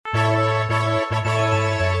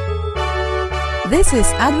This is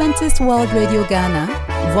Adventist World Radio Ghana,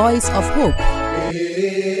 Voice of Hope.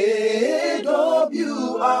 AWR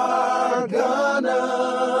Ghana,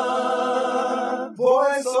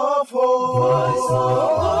 Voice of Hope. Voice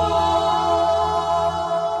of Hope.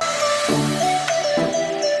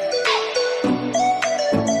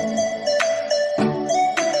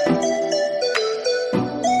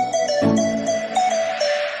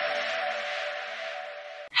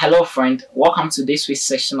 Hello friend, welcome to this week's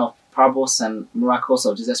session of Parables and Miracles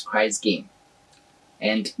of Jesus Christ game.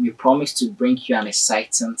 And we promise to bring you an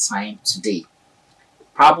exciting time today.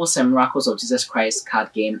 Parables and Miracles of Jesus Christ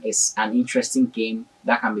card game is an interesting game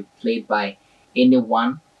that can be played by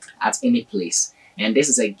anyone at any place. And this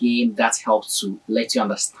is a game that helps to let you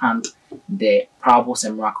understand the parables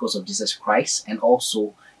and miracles of Jesus Christ. And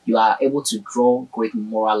also you are able to draw great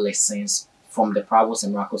moral lessons from the parables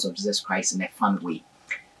and miracles of Jesus Christ in a fun way.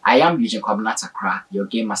 I am Eugene Kwabena-Takra, your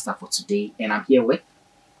game master for today, and I'm here with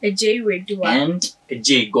AJ Redua and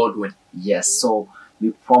AJ Godwin. Yes, so we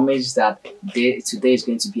promise that today is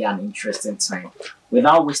going to be an interesting time.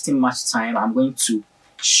 Without wasting much time, I'm going to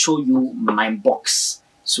show you my box.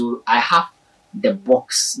 So I have the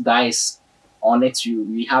box that is on it.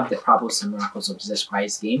 We have the Parables and Miracles of Jesus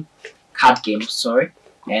Christ card game,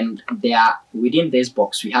 and within this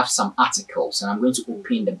box we have some articles, and I'm going to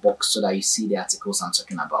open the box so that you see the articles I'm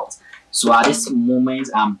talking about. So at this moment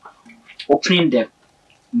I'm opening the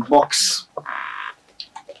box,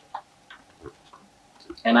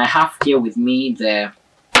 and I have here with me the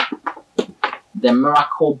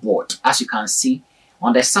miracle board. As you can see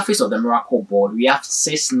on the surface of the miracle board, we have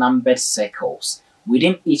 6 numbered circles.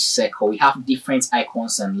 Within each circle we have different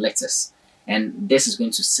icons and letters, and this is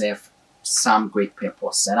going to serve some great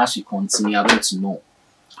purpose, and as we continue, you're going to know.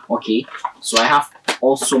 Okay, so I have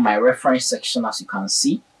also my reference section. As you can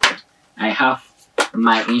see, I have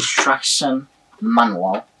my instruction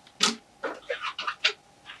manual.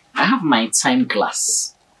 I have my time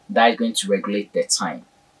glass that is going to regulate the time,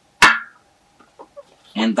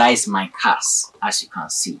 and that is my cards, as you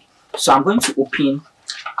can see. So I'm going to open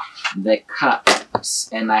the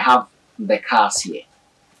cards, and I have the cards here.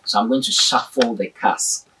 So I'm going to shuffle the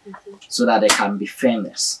cards so that there can be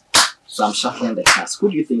fairness. So I'm shuffling the cards. Who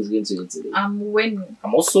do you think is going to win today? I'm winning.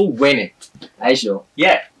 I'm also winning. Are you sure?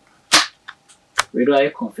 Yeah. Redu, are you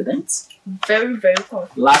confident? Very, very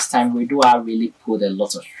confident. Last time Redu really pulled a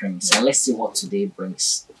lot of strings, and let's see what today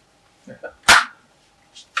brings.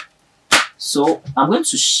 So I'm going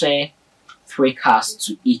to share 3 cards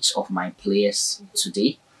to each of my players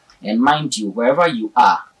today, and mind you, wherever you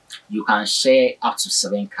are, you can share up to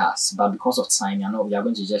 7 cards, but because of time, we are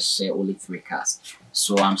going to just share only 3 cards.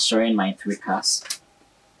 So I'm sharing my 3 cards.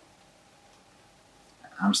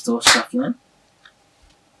 I'm still shuffling.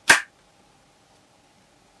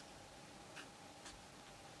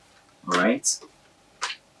 Alright.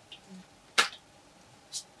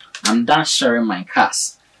 I'm done sharing my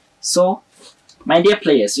cards. So, my dear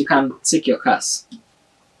players, you can take your cards.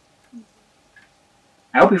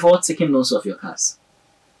 I hope you've all taken notes of your cards.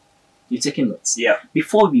 You taking notes? Yeah.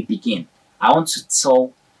 Before we begin, I want to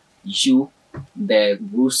tell you the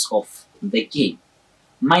rules of the game.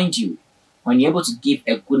 Mind you, when you're able to give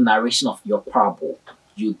a good narration of your parable,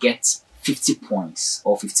 you get 50 points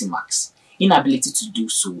or 50 marks. Inability to do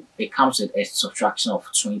so, it comes with a subtraction of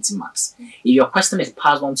 20 marks. If your question is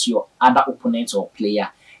passed on to your other opponent or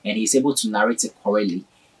player and he's able to narrate it correctly,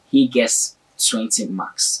 he gets 20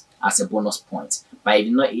 marks as a bonus point. But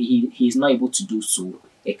if he's not able to do so,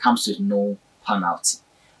 it comes with no penalty.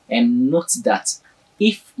 And note that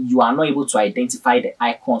if you are not able to identify the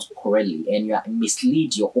icons correctly and you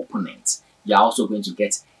mislead your opponent, you are also going to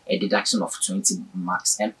get a deduction of 20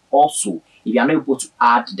 marks. And also, if you are not able to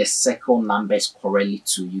add the circle numbers correctly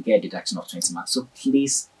too, you get a deduction of 20 marks. So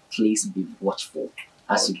please be watchful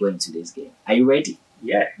as you go into this game. Are you ready?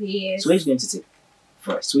 Yeah. Yes. So who's going to take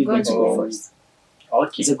first? Who's going to go first?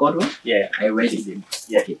 Okay. Is it Godwin? Yeah. Are you ready?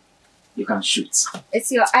 Yeah. Okay. You can shoot.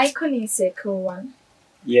 It's your icon in circle 1,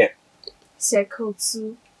 Yeah. circle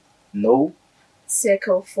 2, No.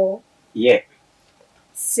 circle 4, Yeah.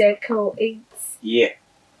 circle 8, Yeah.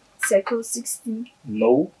 circle 16,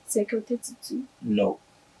 No. circle 32. No.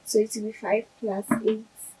 So it will be 5 plus 8,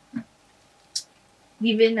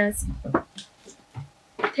 giving us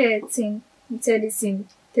 13, 37,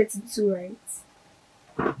 32, right?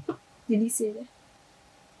 Did he say that?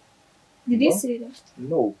 Did he No. say that?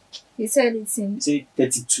 No. He said it's in. You say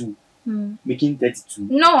 32. Hmm. Making 32.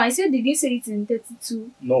 No, I said, did you say it's in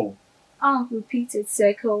 32? No. Repeat it.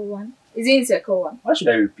 Circle 1. Is it in circle 1? Why should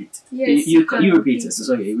I repeat? Yes. You can repeat it.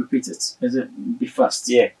 So you repeat it. Is it be fast?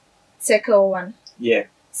 Yeah. Circle 1. Yeah.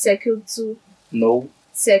 Circle 2. No.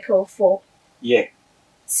 Circle 4. Yeah.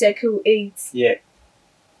 Circle 8. Yeah.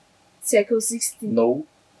 Circle 16. No.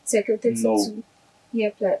 Circle 32. No.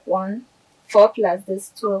 Here plus 1. 4 plus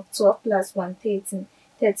this 12. 12 plus 1, 13.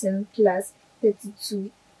 13 plus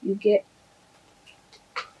 32. You get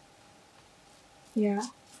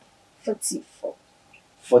 44.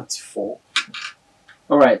 44.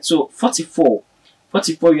 All right. So 44.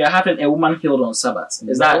 44. You are having a woman healed on Sabbath.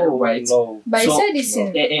 Is that No, right? No. But So- I said it's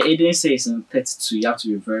in It didn't say it's in 32. You have to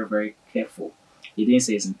be very, very careful. It didn't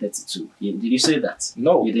say it's in 32. Did you say that?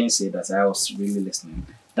 No. You didn't say that. I was really listening.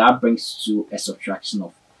 That brings to a subtraction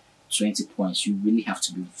of 20 points. You really have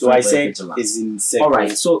to be very, So I very said vigilant. it's in circle. All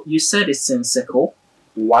right. So you said it's in circle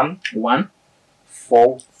 1, 1,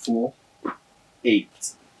 4, 4, 8.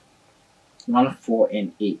 1, 4,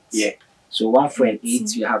 and 8. Yeah. So 1, 4, and 8,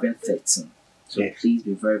 13. you're having 13. So Yeah. please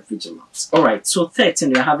be very vigilant. All right. So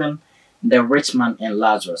 13, you're having the rich man and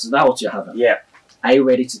Lazarus. Is that what you're having? Yeah. Are you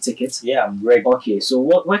ready to take it? Yeah, I'm ready. Okay. So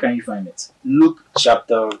where can you find it? Luke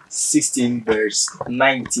chapter 16, verse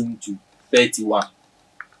 19 to 31.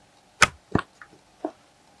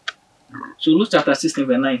 So Luke chapter 16,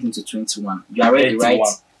 verse 19 to 21. You are ready, 31. right?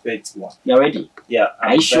 31. You are ready. Yeah, Are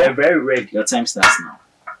I'm you sure? very, very ready. Your time starts now.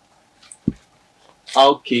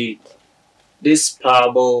 Okay. This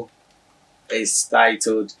parable is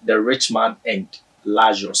titled The Rich Man and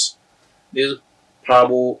Lazarus. This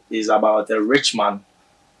parable is about a rich man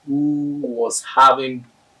who was having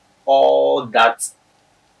all that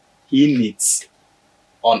he needs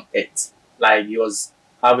on earth. Like he was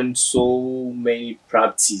having so many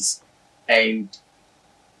properties, and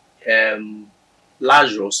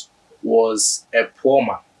Lazarus was a poor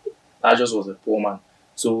man. Lazarus was a poor man.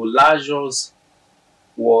 So Lazarus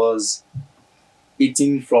was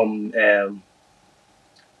eating from the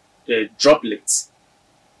droplets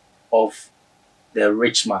of the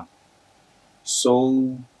rich man.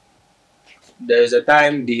 So there's a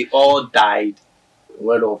time they all died.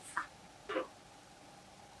 Word of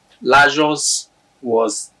Lazarus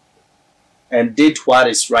was and did what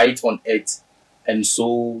is right on earth, and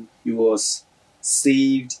so he was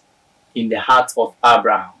saved in the heart of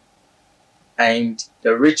Abraham. And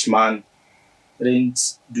the rich man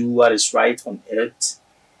didn't do what is right on earth,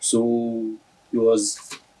 so he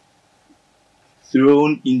was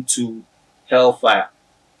thrown into hellfire.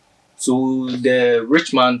 So the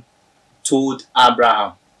rich man told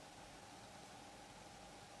Abraham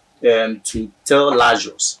to tell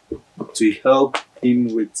Lazarus to help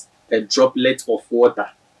him with a droplet of water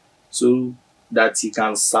so that he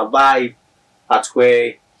can survive at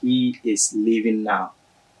where he is living now,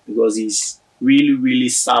 because he's really, really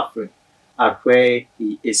suffering at where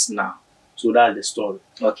he is now. So that's the story.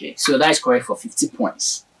 Okay. So that is correct for 50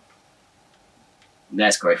 points.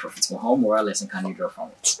 That's correct for 50 points. How moral lesson can you draw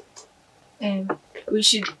from it? we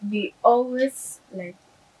should be always like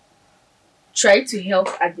try to help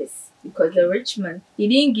others, because the rich man, he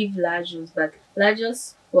didn't give Lazarus, but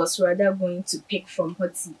Lazarus was rather going to pick from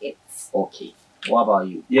what he ate. Okay. What about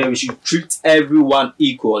you? Yeah, we should treat everyone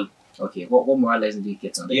equal. Okay. What moral lesson do you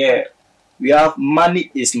get on that? Yeah, we have money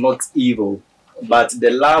is not evil, but the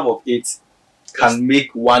love of it can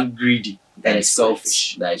make one greedy That and is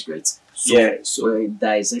selfish. Great. That is great. So, Yeah, so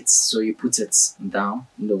that is it. So you put it down.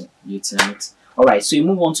 No, you turn it. All right. So you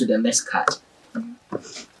move on to the next card.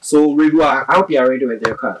 So, I hope you are ready with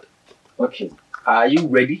your card. Okay. are you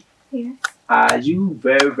ready? Yeah. Are you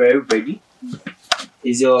very, very ready?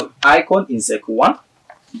 Is your icon in circle 1,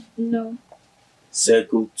 No.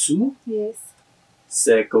 circle 2, Yes.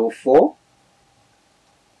 circle 4,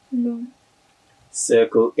 No.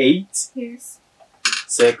 circle 8, Yes.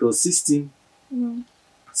 circle 16, No.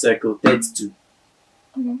 circle 32?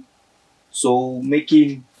 No. So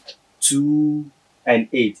making 2 and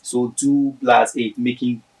 8. So 2 plus 8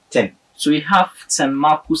 making 10. So you have St.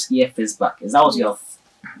 Marcus here first back. Is that what you have?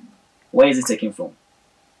 Where is it taken from?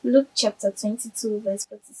 Luke chapter 22, verse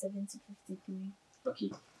 47 to 53.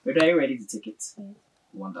 Okay. Are you ready to take it? Yeah.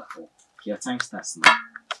 Wonderful. Your time starts now.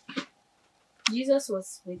 Jesus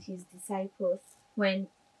was with his disciples when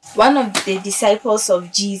one of the disciples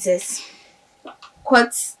of Jesus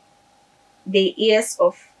cut the ears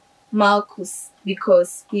of Malchus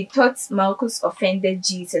because he thought Malchus offended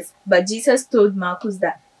Jesus. But Jesus told Malchus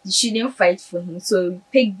that he shouldn't fight for him, so he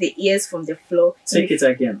picked the ears from the floor. Take it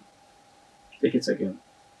again. Take it again.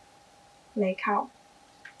 Like how?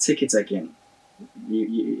 Take it again.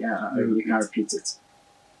 You can repeat it.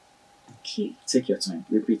 Okay. Take your time.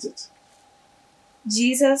 Repeat it.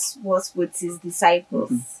 Jesus was with his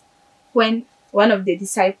disciples when one of the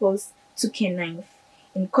disciples took a knife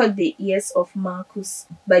and cut the ears of Malchus.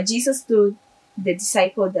 But Jesus told the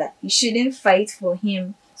disciple that he shouldn't fight for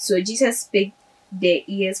him. So Jesus picked their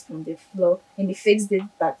ears from the floor and he fixed it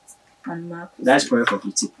back on Marcus. That's correct for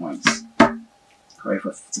 50 points. Correct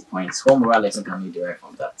for 50 points. What moral lesson can you derive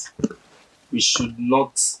from that? We should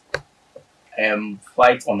not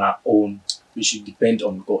fight on our own. We should depend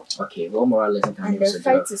on God. Okay, what moral lesson can And you the also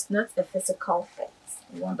fight derive? is not a physical fight.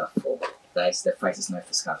 Wonderful. Guys, the fight is not a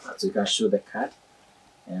physical fight. So you can show the card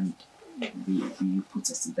and we put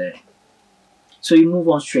it there. So you move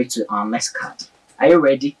on straight to our next card. Are you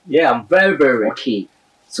ready? Yeah, I'm very, very ready. Okay,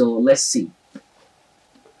 so let's see.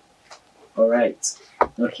 Alright.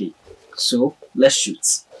 Okay, so let's shoot.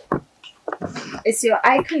 Is your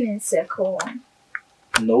icon in circle 1,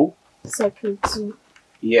 No. circle 2,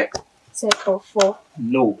 Yeah. circle 4,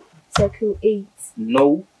 No. circle 8,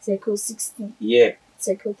 No. circle 16, Yeah.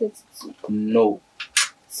 circle 32? No.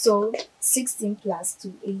 So 16 plus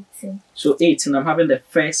 2, 18. So 18, I'm having the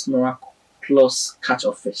first miraculous catch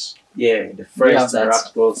of fish. Yeah, the We have first that.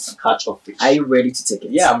 miraculous catch of fish. Are you ready to take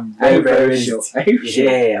it? Yeah, I'm Are you very, very sure? ready. Are you sure?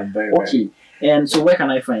 Yeah, I'm very, very Okay, and so where can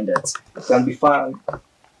I find that? It can be found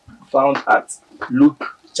at Luke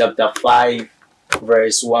chapter 5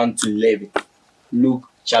 verse 1 to 11. Luke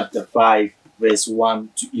chapter 5 verse 1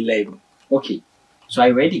 to 11. Okay, so are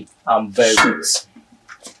you ready? I'm very Shoot. good.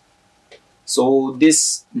 So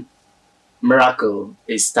this miracle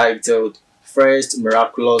is titled First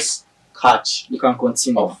Miraculous Catch You can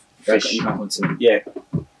continue. of Fish. You can continue. Yeah.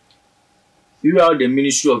 Throughout the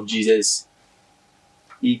ministry of Jesus,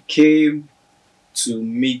 he came to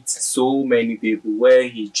meet so many people where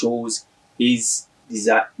he chose his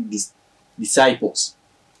disciples.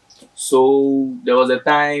 So there was a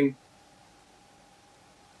time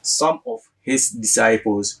some of his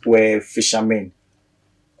disciples were fishermen,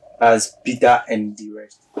 as Peter and the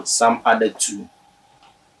rest, some other two.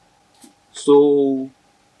 So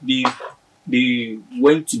they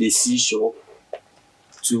went to the seashore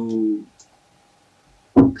to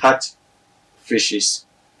catch fishes,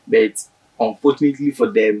 but unfortunately for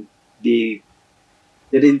them, they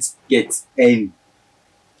didn't get any.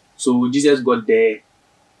 So Jesus got there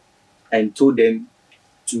and told them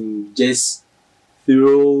to just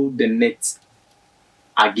throw the net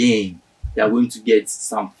again. They are going to get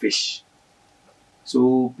some fish.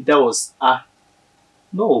 So Peter was,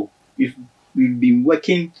 no, we've been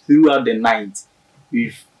working throughout the night.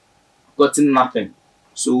 We've gotten nothing.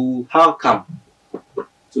 So how come?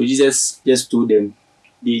 So Jesus just told them,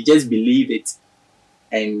 they just believed it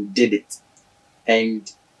and did it. And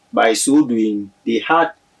by so doing, they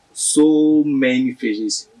had so many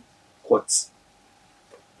fishes caught.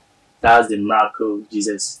 That's the miracle of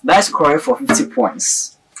Jesus. That's correct for 50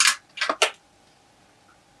 points.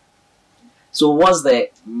 So what's the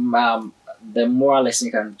moral lesson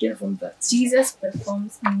you can get from that? Jesus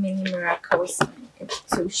performs many miracles,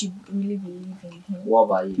 so we should really believe in him. What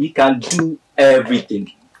about you? He can do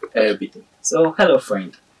everything. Everything. So hello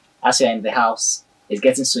friend, as you're in the house, it's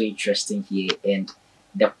getting so interesting here and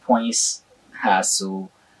the points are so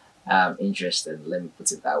interesting, let me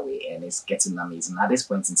put it that way, and it's getting amazing. At this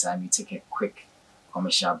point in time, you take a quick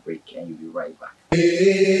commercial break and you'll be right back.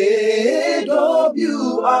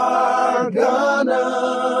 AWR Ghana,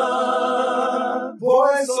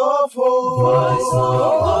 Voice of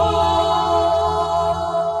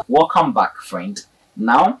Hope. Welcome back, friend.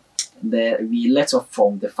 Now, we let off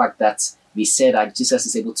from the fact that we said that Jesus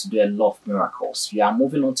is able to do a lot of miracles. We are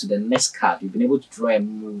moving on to the next card. We've been able to draw a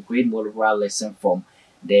great moral lesson from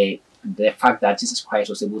the fact that Jesus Christ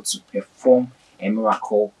was able to perform a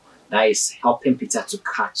miracle that is helping Peter to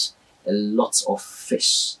catch a lot of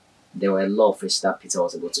fish. There were a lot of fish that Peter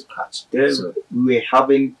was able to catch. Then So, we were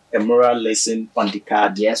having a moral lesson on the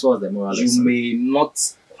card. yes, what was the moral lesson?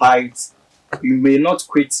 You may not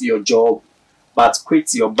quit your job, but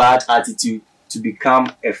quit your bad attitude to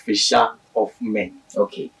become a fisher of men.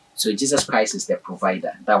 Okay, so Jesus Christ is the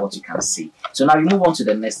provider. That's what you can see. So now we move on to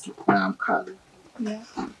the next card. Yeah.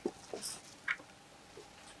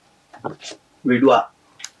 Redua.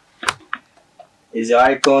 Is your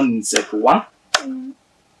icon in circle 1, Mm,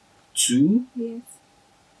 2, yes.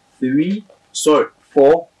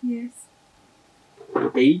 4, Yes.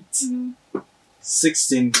 8, Mm,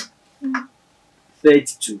 16, Mm.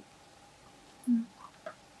 32. Mm.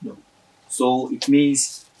 No. So it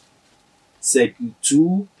means circle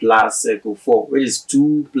 2 plus circle 4, which is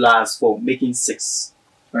 2 plus 4, making 6.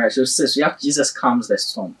 Alright, so sis, we have Jesus calms the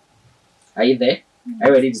storm. Are you there? Are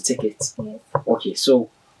you ready to take it? yes. Okay, so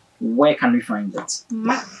where can we find it?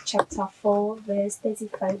 Mark chapter 4, verse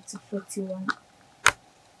 35 to 41.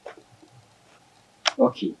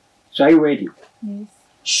 Okay, so are you ready? Yes.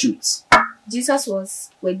 Shoot. Jesus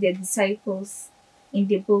was with the disciples in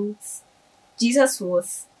the boat. Jesus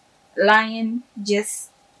was lying just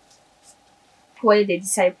where the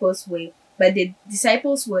disciples were, but the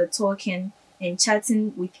disciples were talking and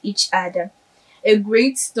chatting with each other. A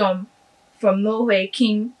great storm from nowhere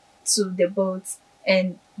came to the boat,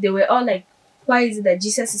 and they were all like, why is it that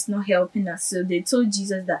Jesus is not helping us? So they told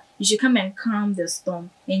Jesus that you should come and calm the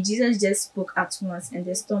storm. And Jesus just spoke at once, and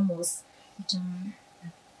the storm was done.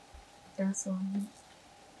 That's all.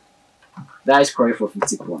 That is correct for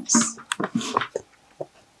 50 points.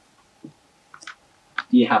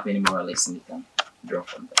 Do you have any moral lesson you can draw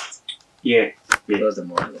from that? Yeah. What's the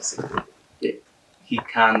moral lesson? He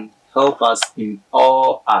can help us in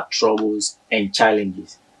all our troubles and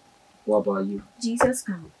challenges. What about you? Jesus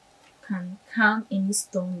can calm any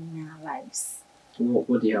storm in our lives.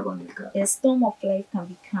 What do you have on your card? A storm of life can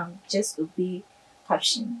be calm. Just obey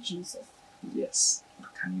passion, Jesus. Yes.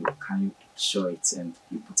 Can you show it and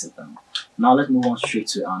you put it down? Now let's move on straight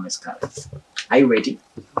to our next card. Are you ready?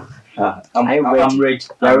 I'm ready. You I'm are ready.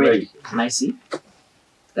 ready. Can I see?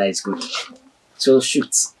 That is good. So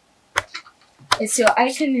shoot. Is your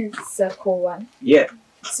icon in circle 1, Yeah.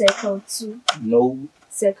 circle 2, No.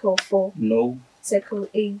 circle 4, No. circle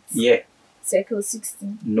 8, Yeah. circle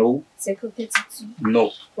 16, No. circle 32,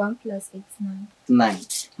 No. 1 plus 8, 9. 9.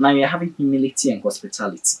 Now you're having humility and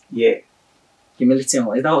hospitality. Yeah. Humility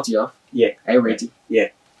and is that what you have? Yeah. Are you ready? Yeah.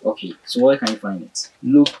 Okay. So where can you find it?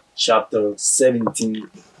 Luke chapter 17.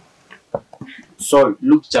 Sorry,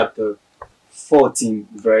 Luke chapter 14,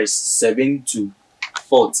 verse 7 to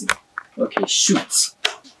 14. Okay, shoot.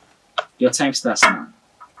 Your time starts now.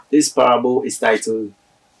 This parable is titled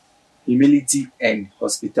Humility and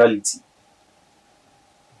Hospitality.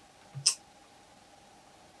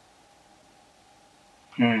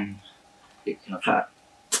 You have,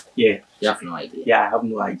 Yeah. you have no idea. Yeah, I have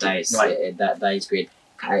no idea. That is No idea. that is great.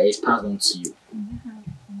 It's passed on to you.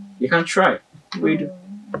 You can try. Read.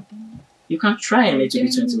 You can try and it will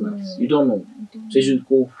be 20 minutes. You don't know. So you should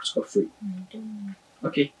go scot free.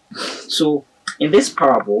 Okay. So in this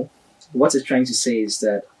parable, what it's trying to say is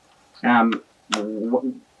that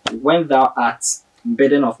when thou art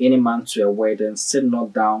bidden of any man to a wedding, sit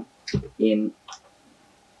not down in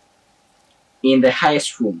the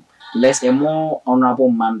highest room, lest a more honorable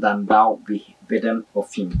man than thou be bidden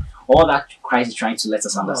of him. All that Christ is trying to let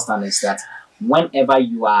us understand is that whenever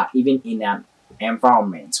you are even in an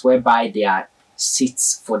environment whereby there are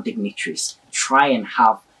seats for dignitaries, try and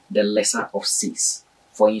have the lesser of seats.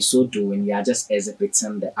 For in so doing, you are just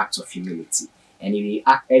exhibiting the act of humility. And if you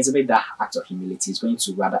exhibit that act of humility, it's going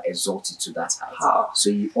to rather exalt you to that height. So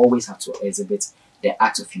you always have to exhibit the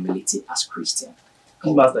act of humility as Christian.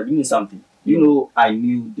 Master, give me something. You know, I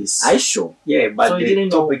knew this. Are you sure? Yeah, but So you the didn't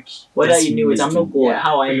know topic whether just you knew it. I'm missed not me. God. Yeah.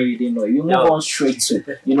 How I know you didn't know it. You move No. on straight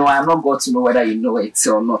to, I'm not God to know whether you know it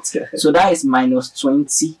or not. So that is minus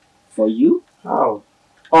 20 for you. How?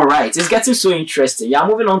 All right, it's getting so interesting. Yeah,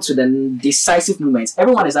 moving on to the decisive moments.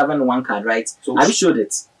 Everyone is having one card, right? So Have you showed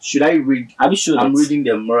it? should I read? Have you showed I'm it? reading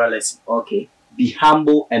the moral lesson. Okay, Be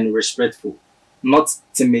humble and respectful, not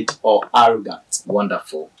timid or arrogant.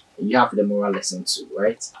 wonderful. You have the moral lesson too,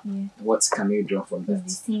 right? Yeah. What can you draw from It's the that?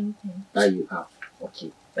 same thing. That you have.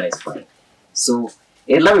 Okay, that is fine. So,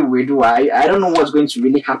 let me redo. I don't know what's going to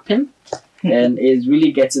really happen, and it's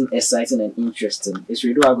really getting exciting and interesting. Is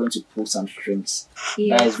Redo are going to pull some strings.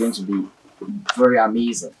 That is going to be very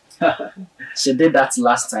amazing. She did that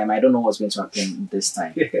last time. I don't know what's going to happen this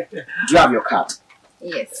time. Do you have your card?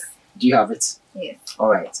 Yes. Do you have it? Yes. All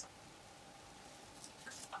right.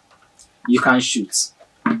 You can shoot.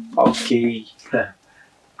 Okay.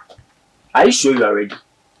 Are you sure you are ready?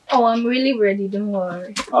 Oh, I'm really ready. Don't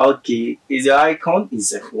worry. Okay. Is your icon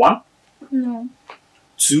is 1, No.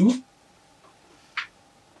 2,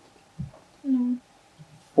 No.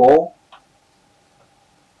 4,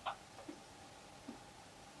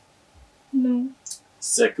 No.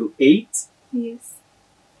 circle 8, Yes.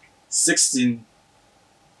 16,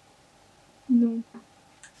 No.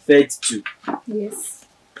 32. Yes.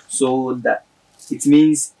 So that it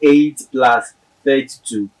means 8 plus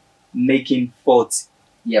 32, making 40.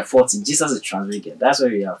 Yeah, 40. Jesus is transfigured. That's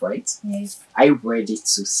what we have, right? Yes. Are you ready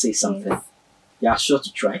to say something? Yes. You are sure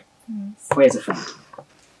to try? Yes. Where is it from?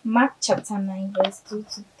 Mark chapter 9, verse 2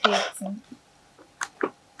 to 13.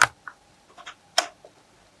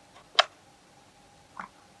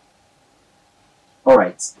 All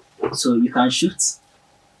right. So you can shoot.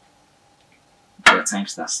 Your time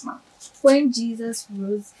starts now. When Jesus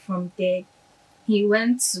rose from dead, he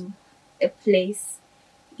went to a place.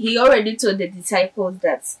 He already told the disciples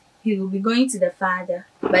that he will be going to the Father,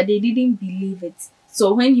 but they didn't believe it.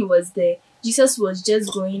 So when he was there, Jesus was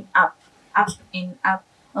just going up up and up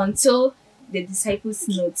until the disciples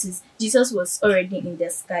noticed Jesus was already in the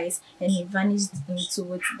skies and he vanished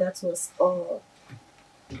into it. That was all.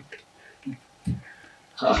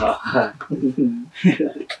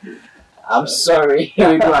 I'm sorry.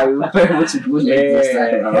 I will be able to do it this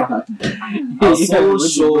time around. I'm so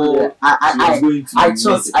sure I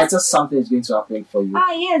thought something is going to happen for you.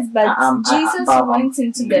 Yes, but Jesus went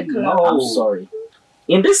into the cloud. No, I'm sorry.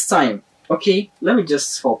 In this time, okay, let me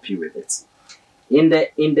just help you with it. In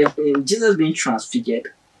Jesus being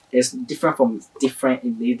transfigured is different from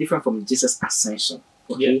Jesus' ascension.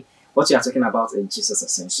 Okay, Yeah. what you are talking about is Jesus'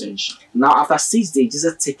 ascension. Now, after 6 days,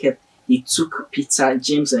 Jesus he took Peter,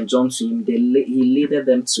 James, and John to him. He led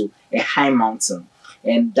them to a high mountain,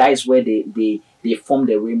 and that is where they formed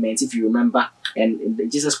the raiment, if you remember.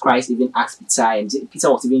 And Jesus Christ even asked Peter, and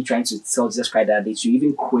Peter was even trying to tell Jesus Christ that they should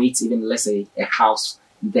even create, even let's say, a house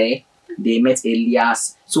there. They met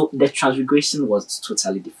Elias. So the transfiguration was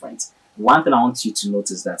totally different. One thing I want you to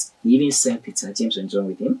notice that he even sent Peter, James, and John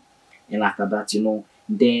with him. And after that,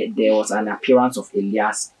 there was an appearance of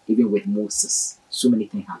Elias even with Moses. So many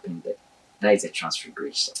things happened there. That is a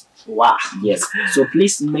transfiguration. Wow. Yes. So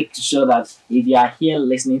please make sure that if you are here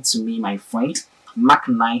listening to me, my friend, Mark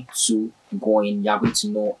 9:2 going, you are going to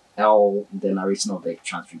know all the narration of the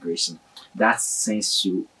transfiguration. That sends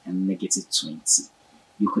you a negative 20.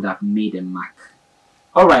 You could have made a mark.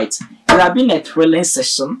 All right. It has been a thrilling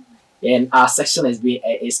session, and our section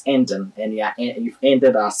is ending, and you've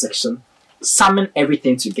ended our section. Summing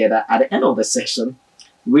everything together at the end of the section,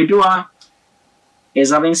 Redua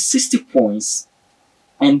is having 60 points,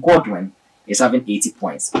 and Godwin is having 80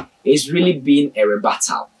 points. It's really been a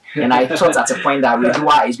rebuttal. And I thought at a point that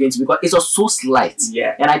Redua is going to, because it was so slight.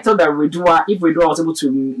 Yeah. And I thought that if Redua was able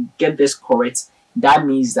to get this correct, that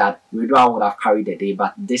means that Redua would have carried the day.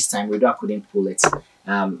 But this time, Redua couldn't pull it.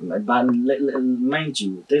 But mind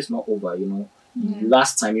you, there's not over,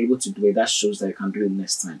 Last time you're able to do it, that shows that you can do it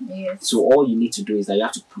next time. Yes. So all you need to do is that you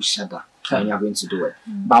have to push harder when you're going to do it.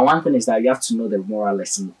 But one thing is that you have to know the moral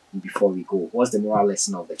lesson before we go. What's the moral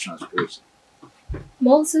lesson of the transfiguration?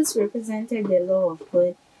 Moses represented the law of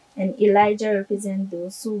God, and Elijah represents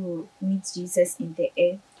those who will meet Jesus in the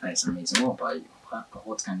air. That is amazing. What about you?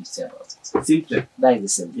 What can you say about it? Simple. That is the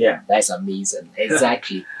same thing. Yeah. That is amazing.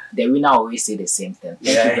 Exactly. The winner always say the same thing.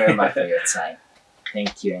 Thank you very much for your time.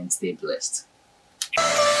 Thank you and stay blessed.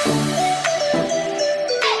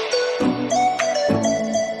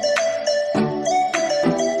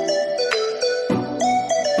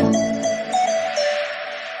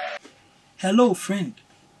 Hello, friend.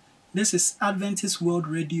 This is Adventist World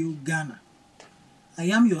Radio Ghana. I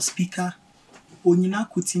am your speaker, Onyina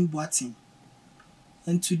Kutin Boatin.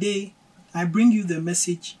 And today, I bring you the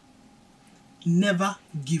message, never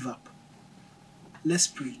give up. Let's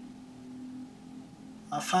pray.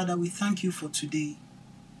 Our Father, we thank you for today.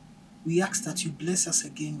 We ask that you bless us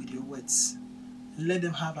again with your words and let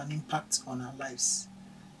them have an impact on our lives.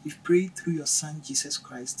 We've prayed through your Son, Jesus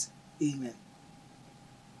Christ. Amen.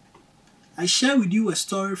 I share with you a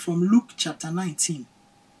story from Luke chapter 19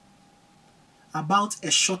 about a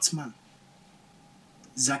short man,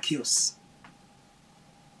 Zacchaeus.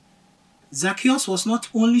 Zacchaeus was not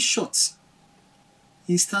only short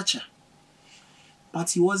in stature,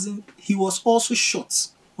 but he was also short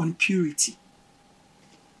on purity.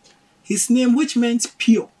 His name, which meant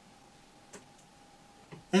pure.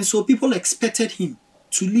 And so people expected him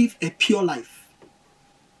to live a pure life.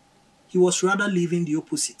 He was rather living the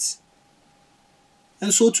opposite.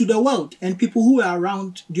 And so to the world and people who were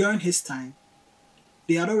around during his time,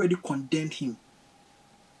 they had already condemned him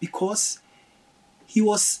because he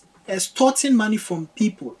was extorting money from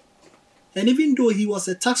people. And even though he was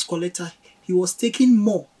a tax collector, he was taking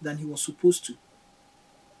more than he was supposed to.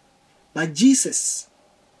 But Jesus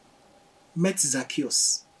met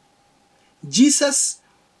Zacchaeus. Jesus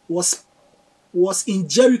was in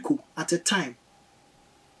Jericho at a time.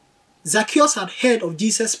 Zacchaeus had heard of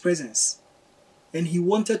Jesus' presence and he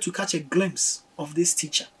wanted to catch a glimpse of this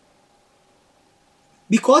teacher.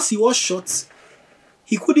 Because he was short,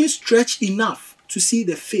 he couldn't stretch enough to see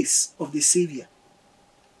the face of the Savior.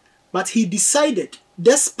 But he decided,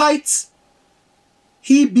 despite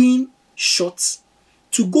he being short,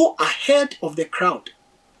 to go ahead of the crowd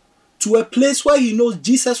to a place where he knows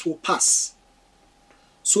Jesus will pass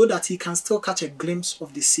so that he can still catch a glimpse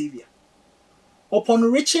of the Savior.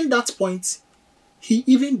 Upon reaching that point, he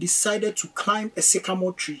even decided to climb a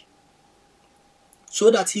sycamore tree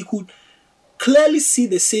so that he could clearly see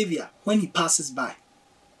the Savior when he passes by.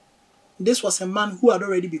 This was a man who had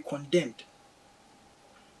already been condemned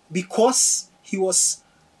because he was,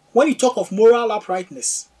 when you talk of moral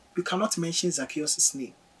uprightness, you cannot mention Zacchaeus'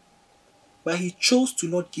 name. But he chose to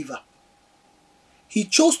not give up. He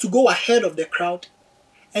chose to go ahead of the crowd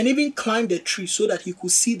and even climb the tree so that he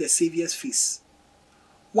could see the Savior's face.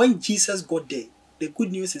 When Jesus got there, the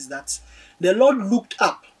good news is that the Lord looked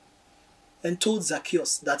up and told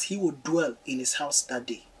Zacchaeus that he would dwell in his house that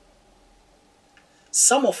day.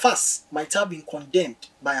 Some of us might have been condemned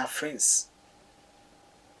by our friends.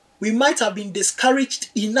 We might have been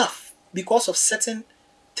discouraged enough because of certain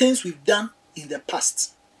things we've done in the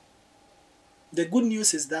past. The good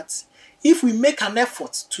news is that if we make an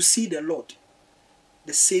effort to see the Lord,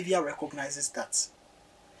 the Savior recognizes that.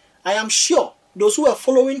 I am sure those who are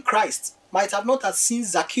following Christ might have not have seen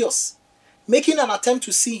Zacchaeus making an attempt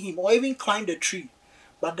to see him or even climb the tree,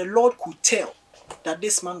 but the Lord could tell that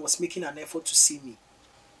this man was making an effort to see me.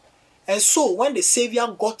 And so when the Savior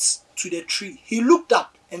got to the tree, he looked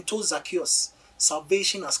up and told Zacchaeus,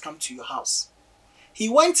 salvation has come to your house. He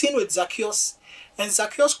went in with Zacchaeus, and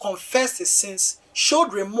Zacchaeus confessed his sins,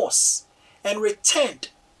 showed remorse, and returned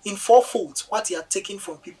in fourfold what he had taken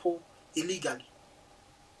from people illegally.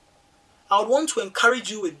 I would want to encourage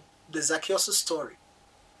you with the Zacchaeus story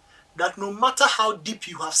that no matter how deep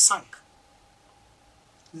you have sunk,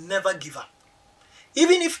 never give up.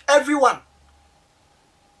 Even if everyone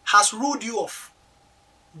has ruled you off,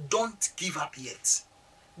 don't give up yet.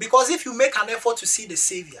 Because if you make an effort to see the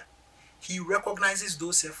Savior, he recognizes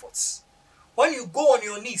those efforts. When you go on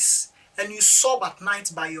your knees and you sob at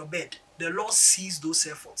night by your bed, the Lord sees those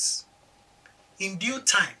efforts. In due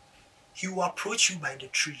time, he will approach you by the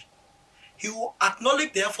tree. He will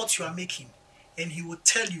acknowledge the efforts you are making, and he will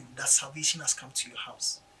tell you that salvation has come to your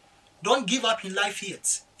house. Don't give up in life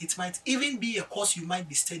yet. It might even be a course you might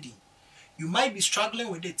be studying. You might be struggling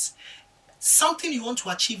with it. Something you want to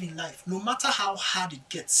achieve in life, no matter how hard it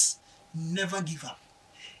gets, never give up.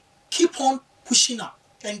 Keep on pushing up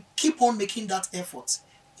and keep on making that effort.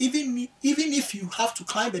 Even if you have to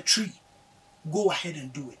climb a tree, go ahead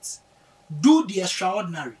and do it. Do the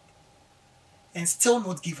extraordinary and still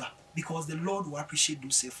not give up, because the Lord will appreciate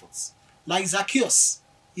those efforts. Like Zacchaeus,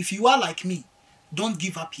 if you are like me, don't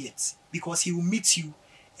give up yet, because he will meet you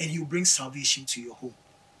and he will bring salvation to your home.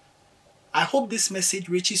 I hope this message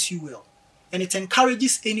reaches you well and it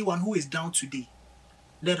encourages anyone who is down today.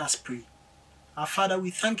 Let us pray. Our Father,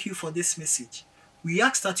 we thank you for this message. We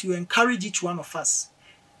ask that you encourage each one of us,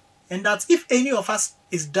 and that if any of us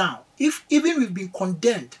is down, if even we've been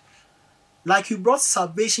condemned, like you brought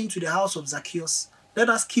salvation to the house of Zacchaeus, let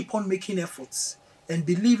us keep on making efforts and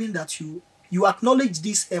believing that you acknowledge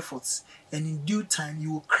these efforts, and in due time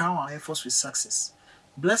you will crown our efforts with success.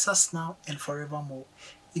 Bless us now and forevermore.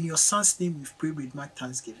 In your Son's name we've prayed with my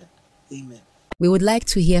thanksgiving. Amen. We would like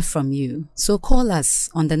to hear from you, so call us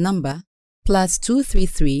on the number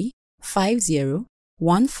 +233 50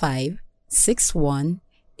 15 61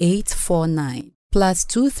 849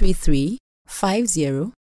 +233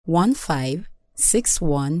 50 15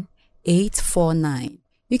 61 849.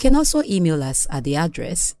 You can also email us at the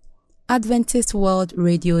address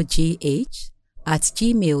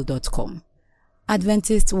adventistworldradiogh@gmail.com.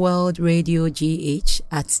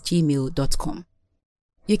 adventistworldradiogh@gmail.com.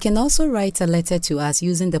 You can also write a letter to us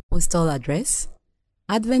using the postal address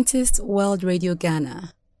Adventist World Radio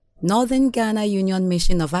Ghana, Northern Ghana Union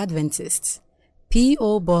Mission of Adventists,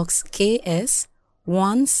 P.O. Box KS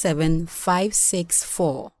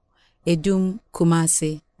 17564, Edum,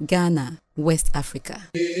 Kumasi, Ghana, West Africa.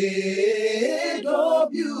 AWR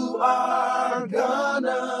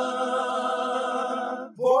Ghana,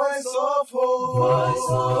 Voice of Hope. Voice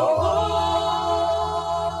of Hope.